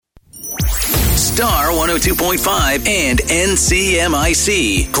Star 102.5 and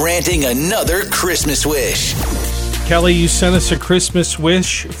NCMIC, granting another Christmas wish. Kelly, you sent us a Christmas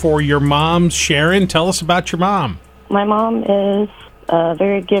wish for your mom, Sharon. Tell us about your mom. My mom is a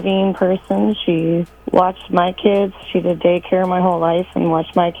very giving person. She watched my kids. She did daycare my whole life and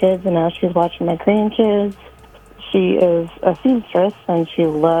watched my kids, and now she's watching my grandkids. She is a seamstress, and she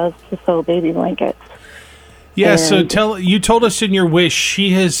loves to sew baby blankets. Yeah, so you told us in your wish she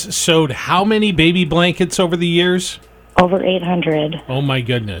has sewed how many baby blankets over the years? Over 800. Oh, my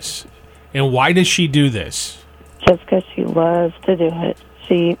goodness. And why does she do this? Just because she loves to do it.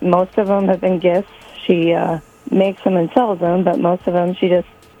 Most of them have been gifts. She makes them and sells them, but most of them she just,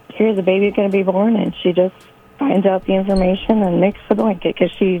 here's a baby going to be born, and she just finds out the information and makes the blanket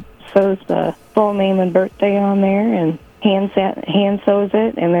because she sews the full name and birthday on there and hand sews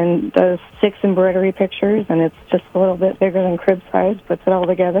it, and then does 6 embroidery pictures, and it's just a little bit bigger than crib size, puts it all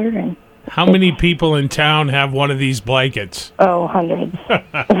together. And how many people in town have one of these blankets? Oh, hundreds.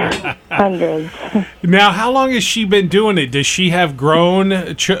 Hundreds. Now, how long has she been doing it? Does she have grown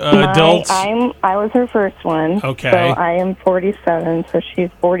adults? I was her first one. Okay. So I am 47, so she's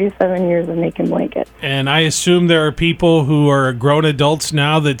 47 years of making blankets. And I assume there are people who are grown adults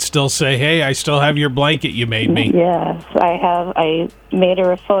now that still say, hey, I still have your blanket you made me. Yes, I have. I made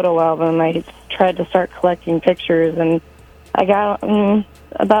her a photo album. I tried to start collecting pictures, and I got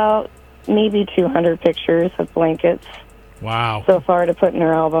about maybe 200 pictures of blankets. Wow. So far to put in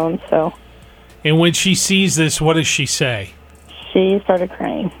her album. So. And when she sees this, what does she say? She started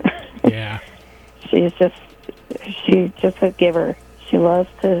crying. Yeah. She's just a giver. She loves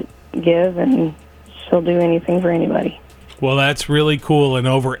to give, and she'll do anything for anybody. Well, that's really cool, and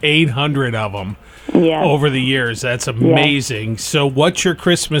over 800 of them over the years. That's amazing. Yes. So what's your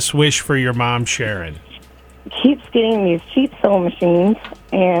Christmas wish for your mom, Sharon? Keeps getting these cheap sewing machines,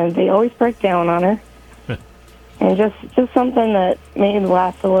 and they always break down on her. And just something that maybe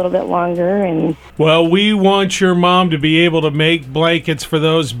lasts a little bit longer. And well, we want your mom to be able to make blankets for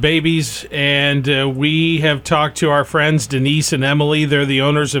those babies, and we have talked to our friends Denise and Emily. They're the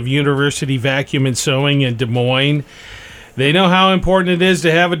owners of University Vacuum and Sewing in Des Moines. They know how important it is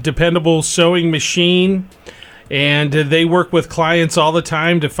to have a dependable sewing machine, and they work with clients all the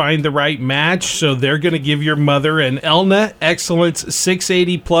time to find the right match, so they're going to give your mother an Elna Excellence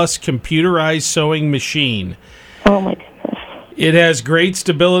 680 Plus computerized sewing machine. Oh, my goodness. It has great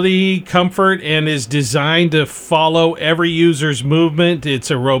stability, comfort, and is designed to follow every user's movement.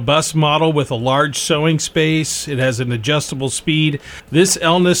 It's a robust model with a large sewing space. It has an adjustable speed. This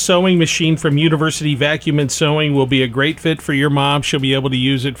Elna sewing machine from University Vacuum and Sewing will be a great fit for your mom. She'll be able to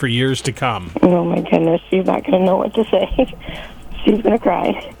use it for years to come. Oh, my goodness. She's not going to know what to say. She's going to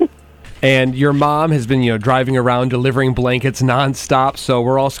cry. And your mom has been, driving around delivering blankets nonstop. So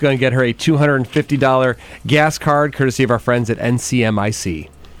we're also going to get her a $250 gas card, courtesy of our friends at NCMIC.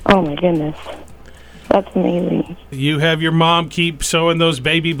 Oh, my goodness. That's amazing. You have your mom keep sewing those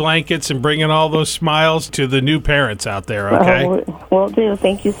baby blankets and bringing all those smiles to the new parents out there, okay? Will do.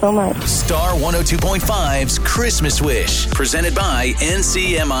 Thank you so much. Star 102.5's Christmas Wish, presented by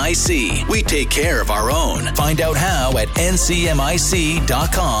NCMIC. We take care of our own. Find out how at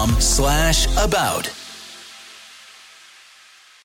ncmic.com/about.